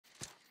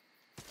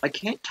I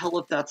can't tell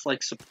if that's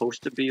like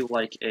supposed to be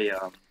like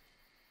a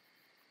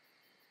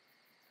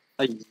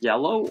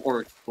yellow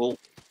or gold.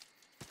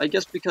 I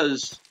guess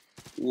because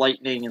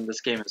lightning in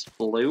this game is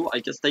blue, I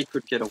guess they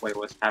could get away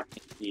with having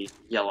it be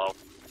yellow.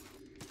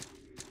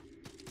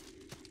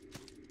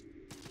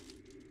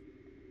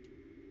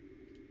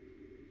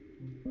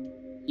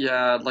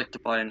 Yeah, I'd like to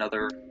buy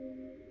another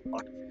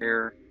lock of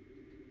hair.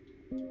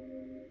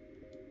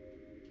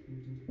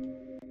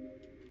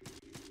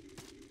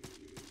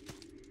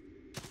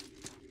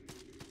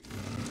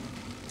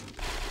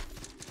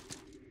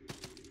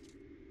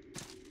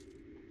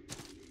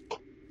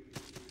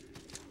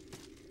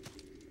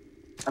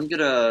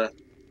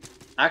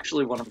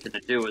 Actually what I'm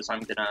gonna do is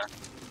I'm gonna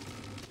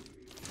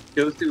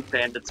go through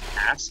Bandit's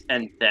Pass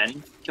and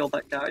then kill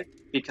that guy,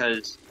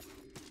 because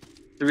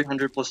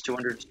 300 plus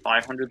 200 is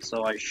 500,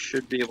 so I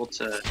should be able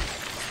to...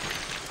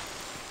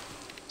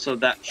 So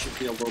that should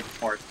be a little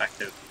bit more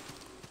effective.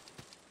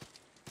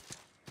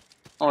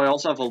 Oh, I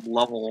also have a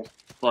level,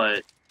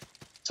 but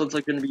since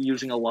I'm going to be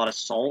using a lot of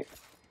salt,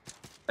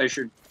 I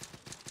should...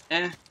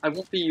 I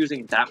won't be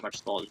using that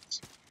much salt.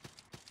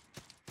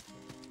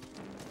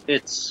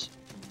 It's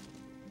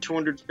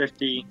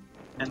 250,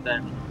 and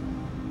then...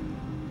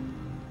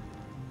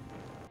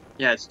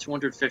 Yeah, it's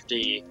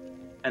 250,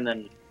 and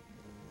then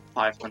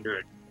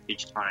 500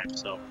 each time,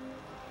 so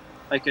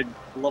I could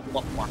level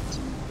up once.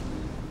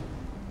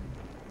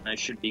 And I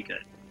should be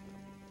good.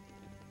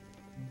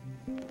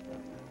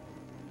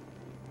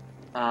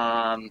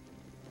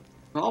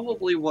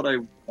 Probably what I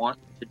want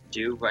to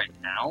do right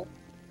now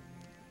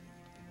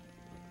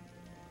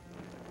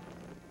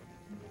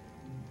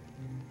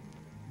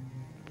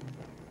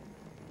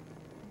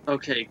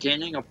okay,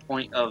 gaining a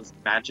point of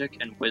magic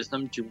and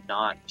wisdom do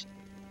not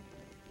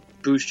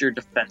boost your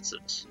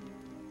defenses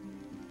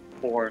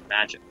or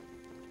magic.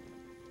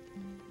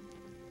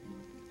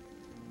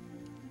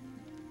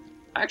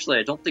 Actually,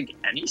 I don't think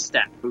any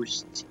stat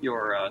boosts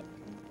your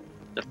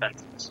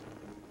defenses.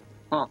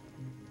 Huh.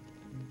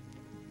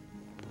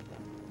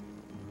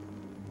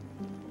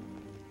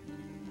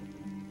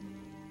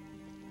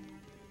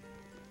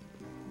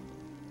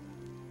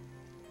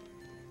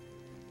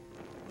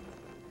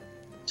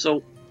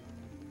 So,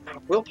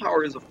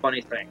 willpower is a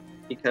funny thing,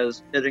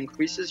 because it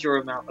increases your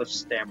amount of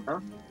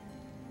stamina,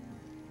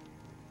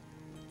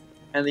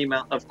 and the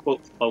amount of,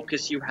 quote,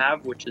 focus you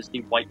have, which is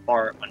the white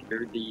bar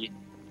under the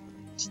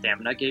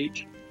stamina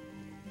gauge.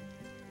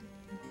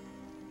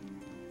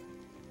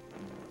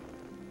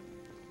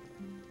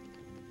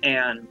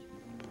 And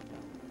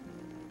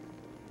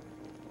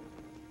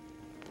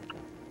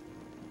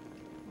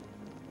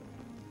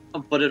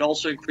but it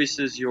also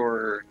increases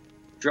your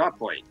drop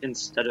rate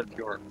instead of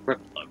your grip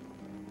load,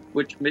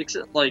 which makes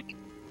it like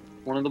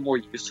one of the more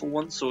useful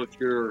ones. So if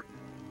you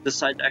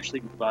decide to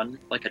actually run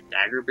like a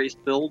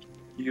dagger-based build,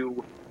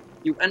 you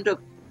end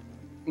up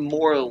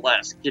more or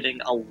less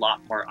getting a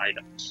lot more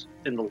items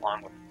in the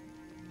long run.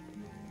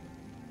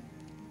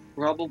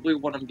 Probably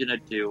what I'm gonna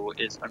do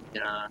is I'm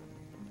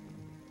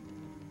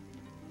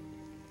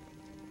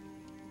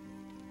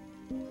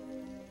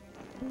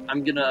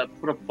gonna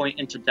put a point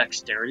into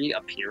dexterity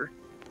up here,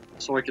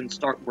 so I can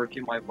start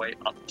working my way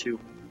up to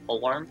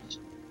pole arms,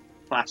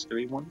 class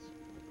 3 ones.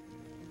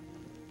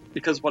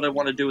 Because what I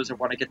want to do is I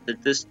want to get to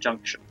this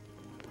junction,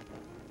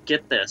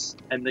 get this,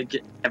 and then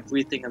get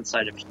everything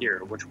inside of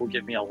here, which will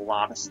give me a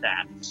lot of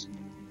stats.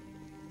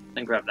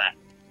 Then grab that.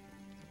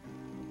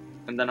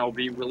 And then I'll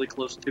be really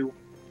close to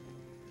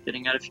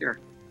getting out of here.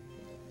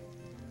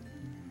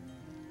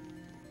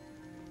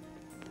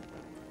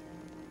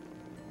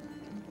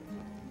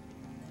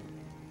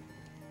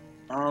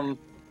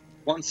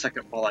 One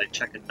second while I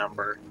check a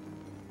number.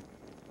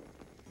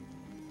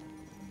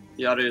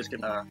 The audio is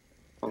gonna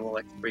probably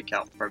like freak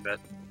out for a bit.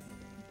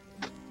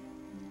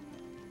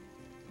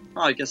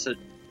 Oh, I guess it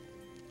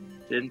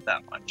didn't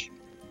that much.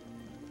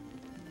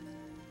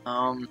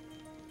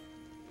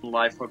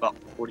 Live for about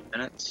 40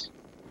 minutes.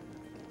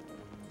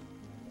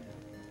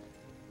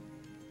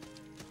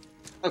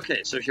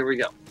 Okay, so here we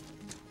go.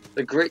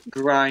 The Great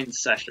Grind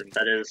Session,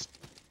 that is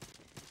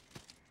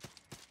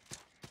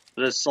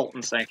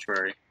Sultan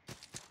Sanctuary.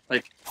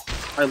 Like,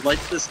 I like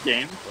this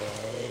game,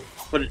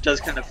 but it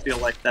does kind of feel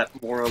like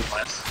that more or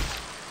less.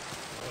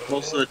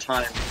 Most of the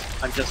time,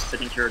 I'm just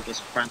sitting here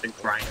just trying to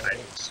grind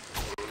items.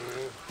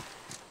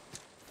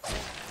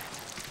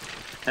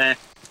 I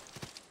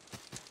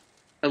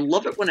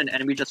love it when an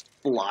enemy just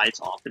flies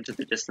off into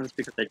the distance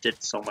because they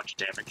did so much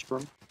damage to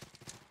him.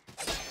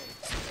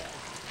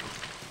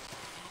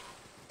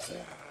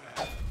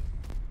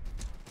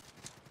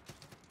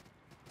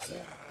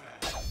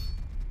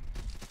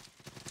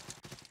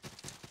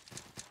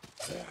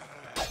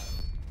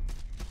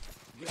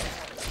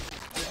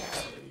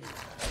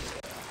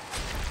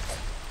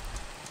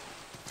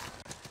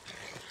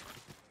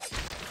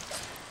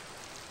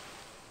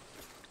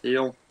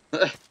 Heal.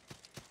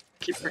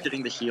 Keep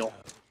forgetting to heal.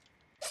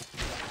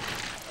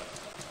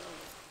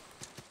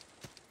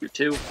 You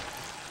too.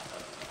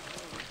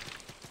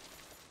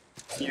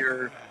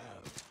 Here.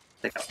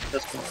 Take out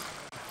this one.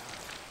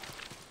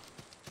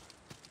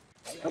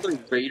 Other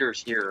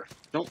raiders here.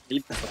 Don't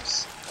need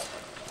those.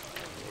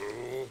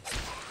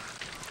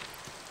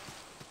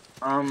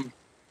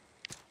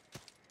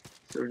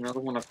 Is there another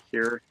one up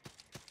here?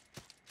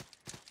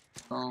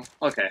 Oh,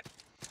 okay.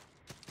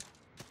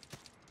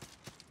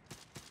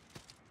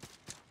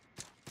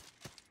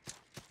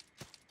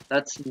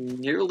 That's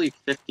nearly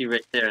 50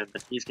 right there,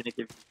 but he's gonna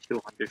give you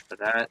 200 for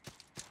that.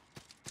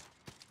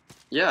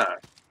 Yeah.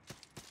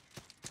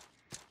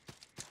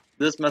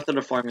 This method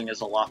of farming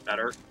is a lot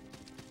better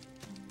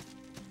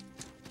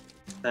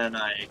than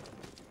I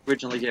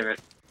originally gave it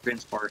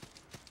Greensport,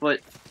 but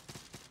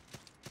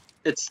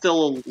it's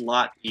still a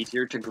lot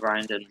easier to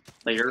grind in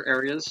later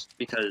areas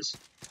because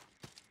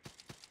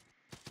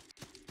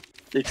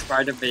they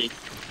try to make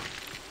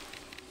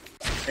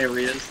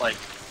areas like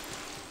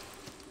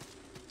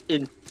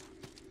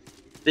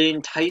they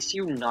entice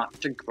you not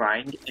to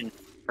grind in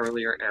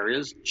earlier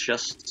areas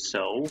just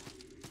so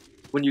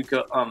when you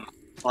go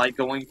by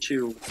going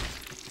to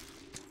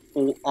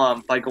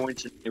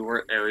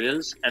newer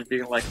areas and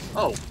being like,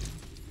 oh,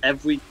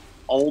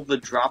 all the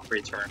drop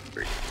rates are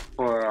increased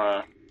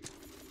for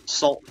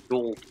salt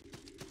gold.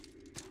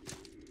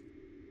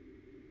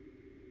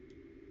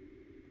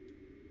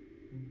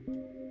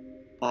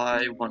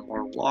 Buy one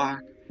more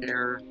lock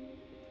here.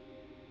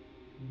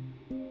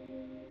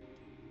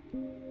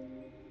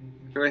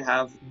 Do I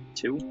have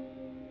 2?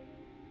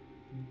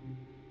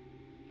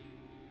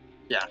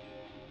 Yeah.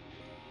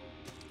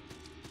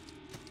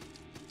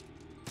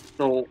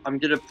 So I'm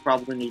gonna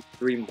probably need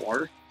 3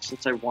 more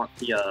since I want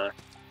the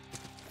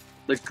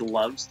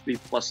gloves to be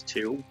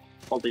 +2,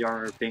 while the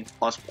armor being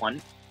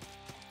 +1.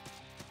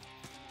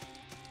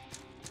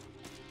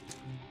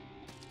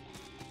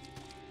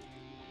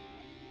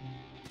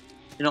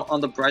 You know,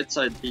 on the bright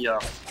side, in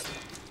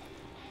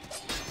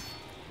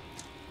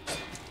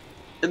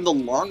the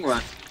long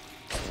run,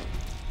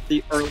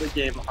 the early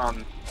game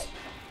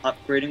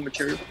upgrading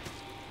material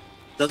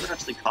doesn't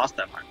actually cost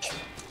that much.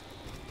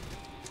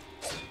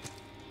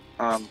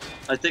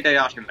 I think I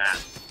got him mad.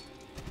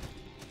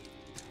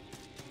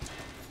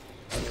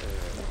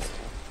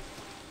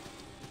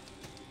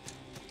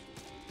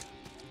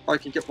 Oh, I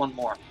can get one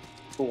more.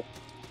 Cool.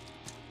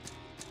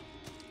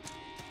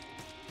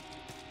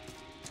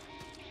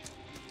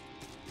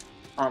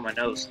 Oh, my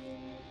nose.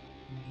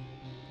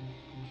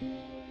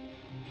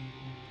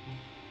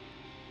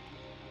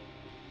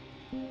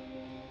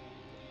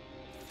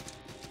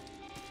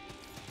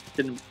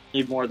 Didn't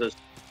need more of those.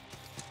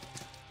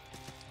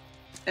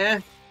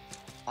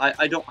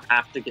 I don't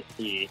have to get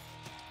the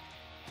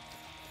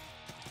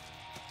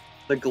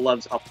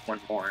gloves up one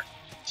more,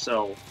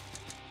 so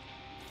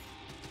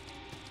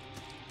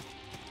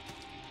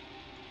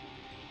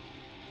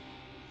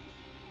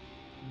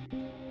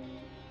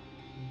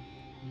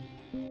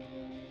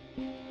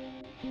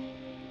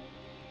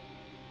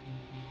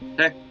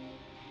okay.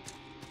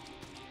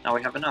 Now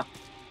we have enough.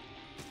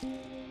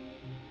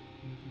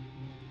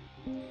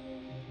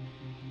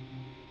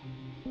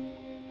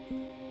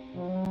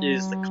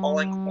 Use the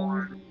calling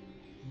horn.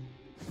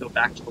 Go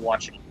back to the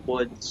watching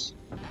woods.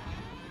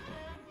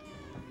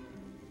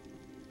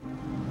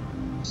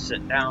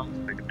 Sit down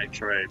so I can make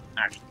sure I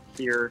actually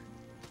hear.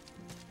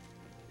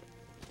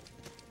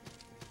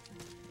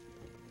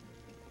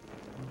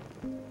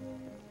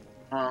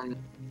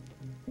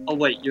 Oh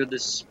wait, you're the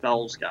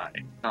spells guy,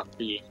 not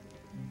the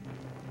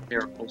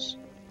miracles.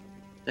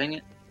 Dang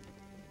it.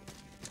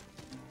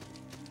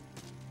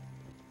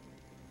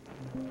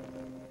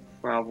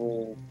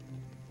 Travel.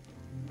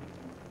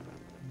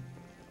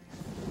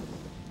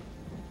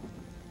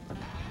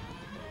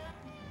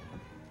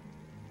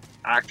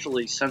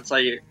 Actually, since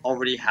I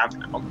already have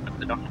an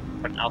alchemist, I don't have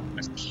to put an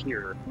alchemist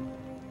here.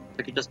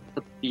 I could just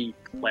put the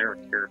cleric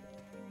here.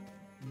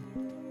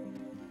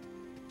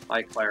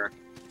 Bye, cleric.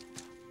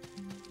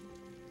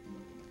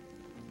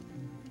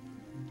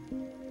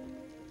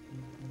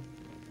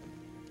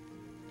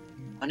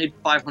 I need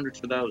 500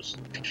 for those.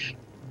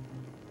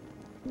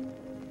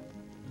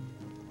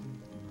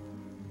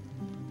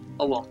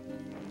 Oh well.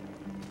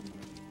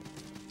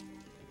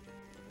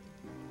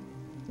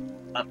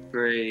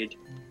 Upgrade.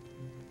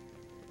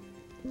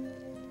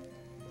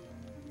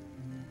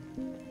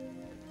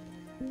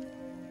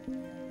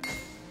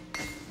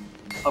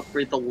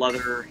 Upgrade the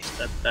leather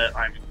that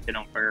I'm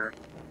gonna wear.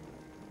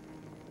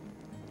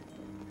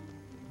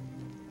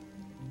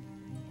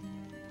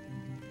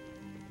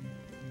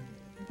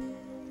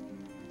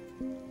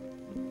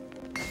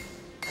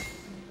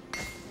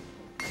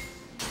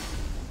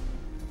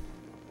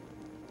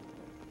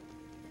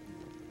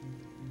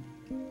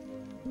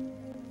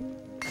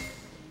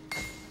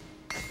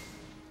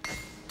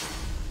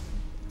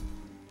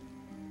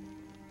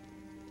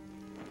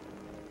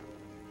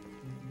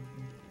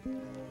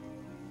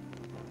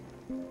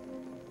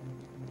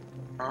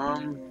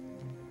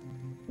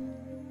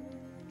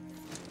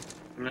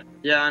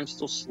 Yeah, I'm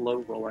still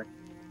slow rolling.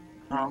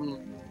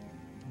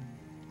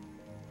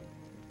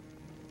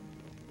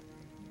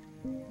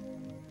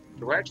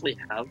 Do I actually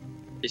have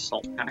a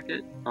salt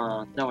packet?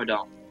 No I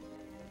don't.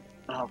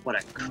 What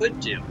I could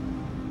do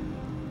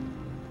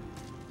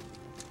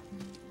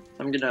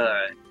I'm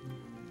gonna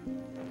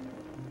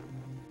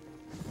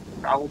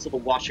travel to the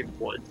Washing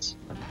Woods.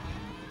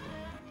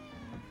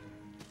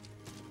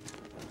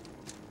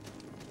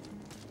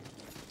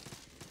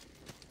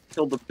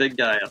 Kill the big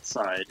guy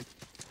outside.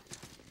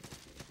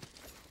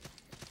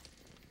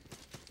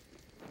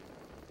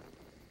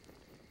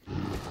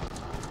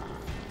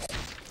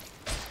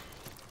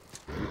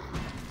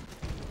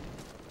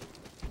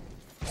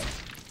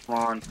 Come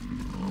on.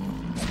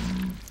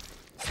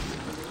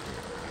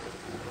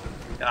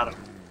 Got him.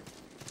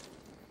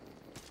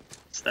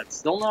 Is that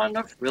still not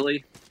enough?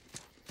 Really?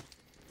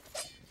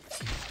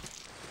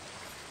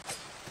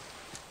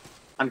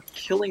 I'm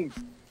killing...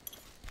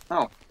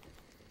 Oh.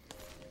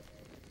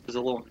 There's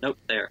a little note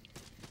there.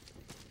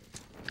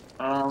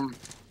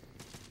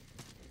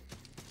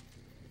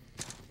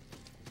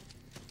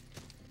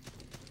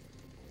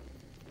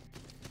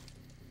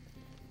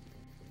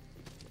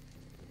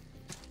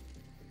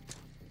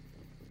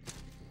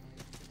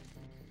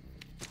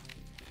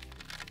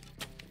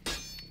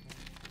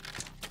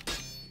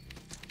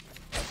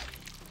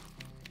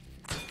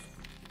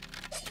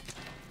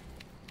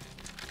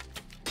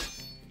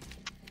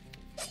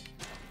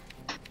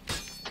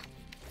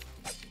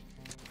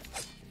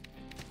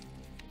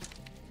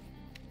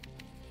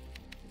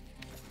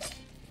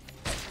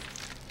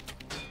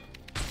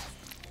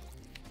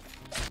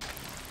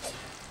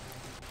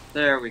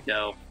 There we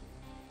go.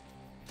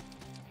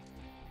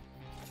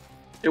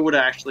 It would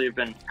actually have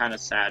been kind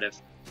of sad if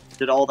I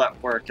did all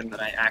that work and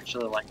then I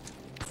actually, like,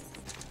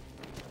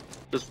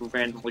 just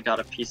randomly got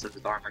a piece of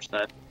his armor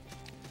set.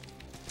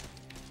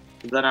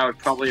 Then I would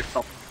probably have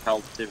felt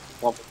compelled to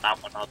level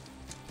that one up.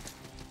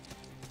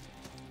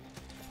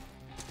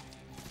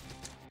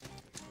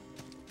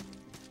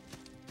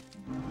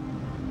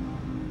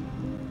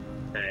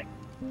 Okay.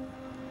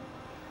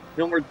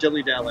 No more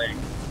dilly-dallying.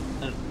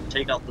 And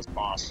take out this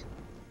boss.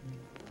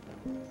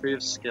 Free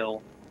of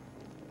skill.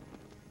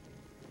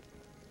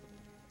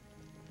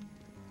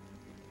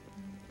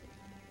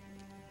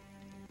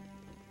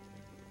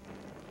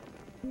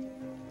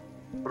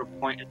 Put a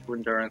point into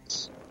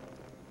endurance.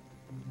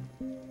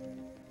 Do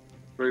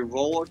we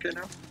roll okay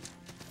now?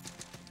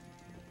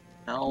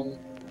 No.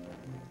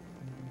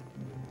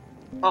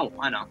 Oh,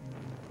 I know.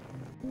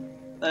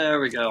 There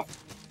we go.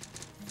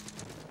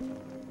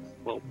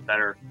 A little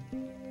better.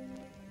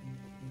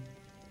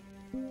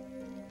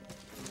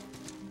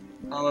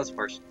 Oh, that's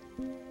worse.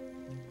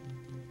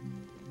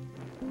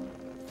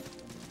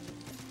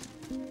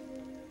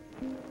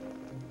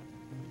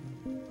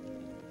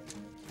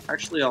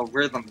 Actually, I'll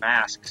wear the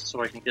mask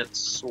so I can get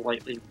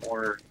slightly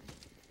more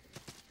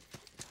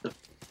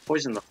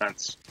poison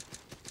defense.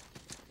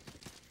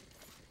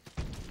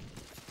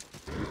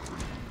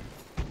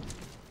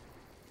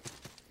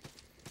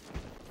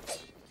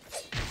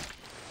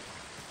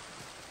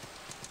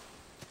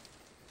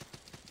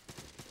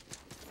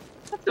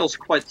 That feels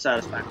quite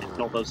satisfying to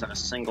kill those in a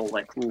single,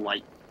 like,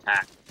 light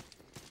attack.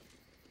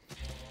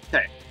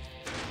 Okay.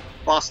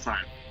 Boss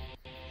time.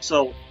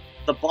 So,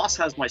 the boss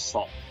has my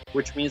salt,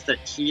 which means that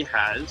he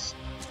has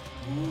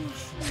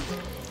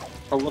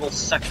a little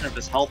section of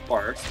his health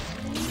bar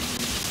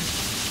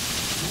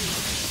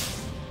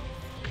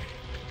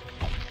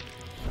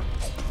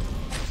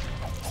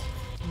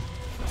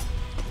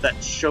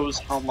that shows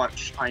how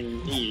much I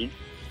need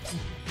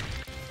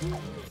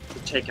to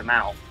take him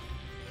out.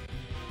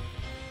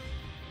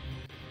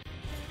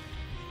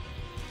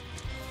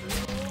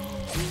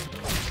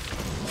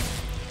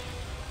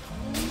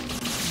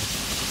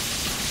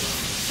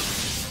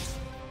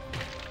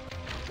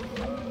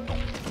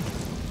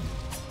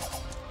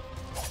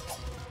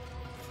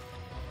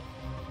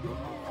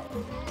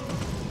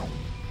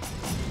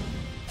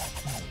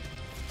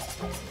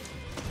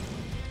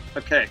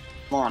 Okay,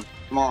 come on,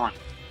 come on.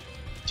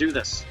 Do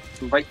this.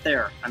 I'm right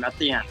there. I'm at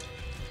the end.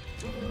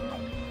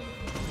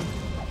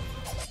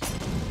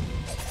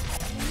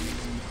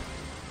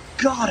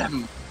 Got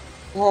him!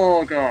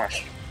 Oh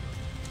gosh.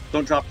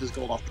 Don't drop his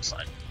gold off the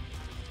side.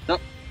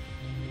 Nope.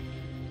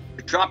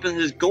 You're dropping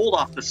his gold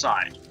off the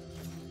side.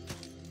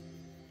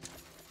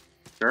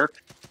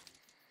 Jerk.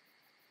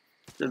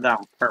 Did that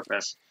on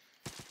purpose.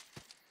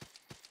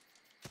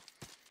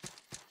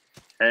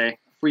 Okay.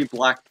 Free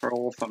black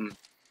pearl from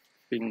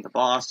being the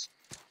boss.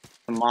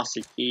 The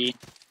mossy key.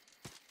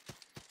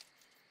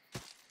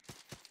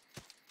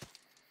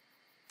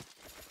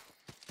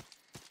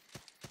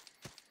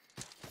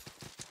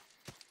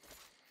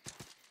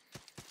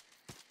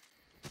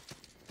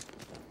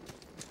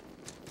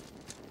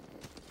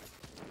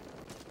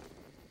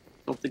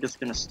 Don't think it's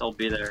gonna still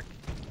be there.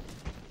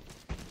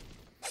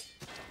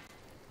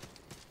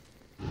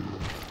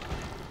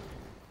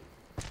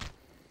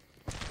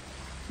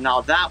 Now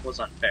that was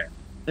unfair.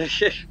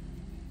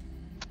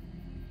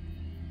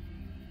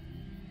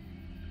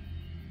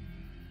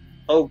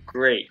 Oh,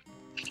 great.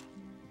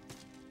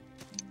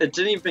 It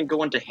didn't even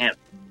go into him.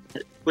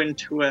 It went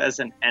into it as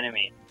an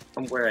enemy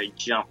from where I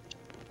jumped.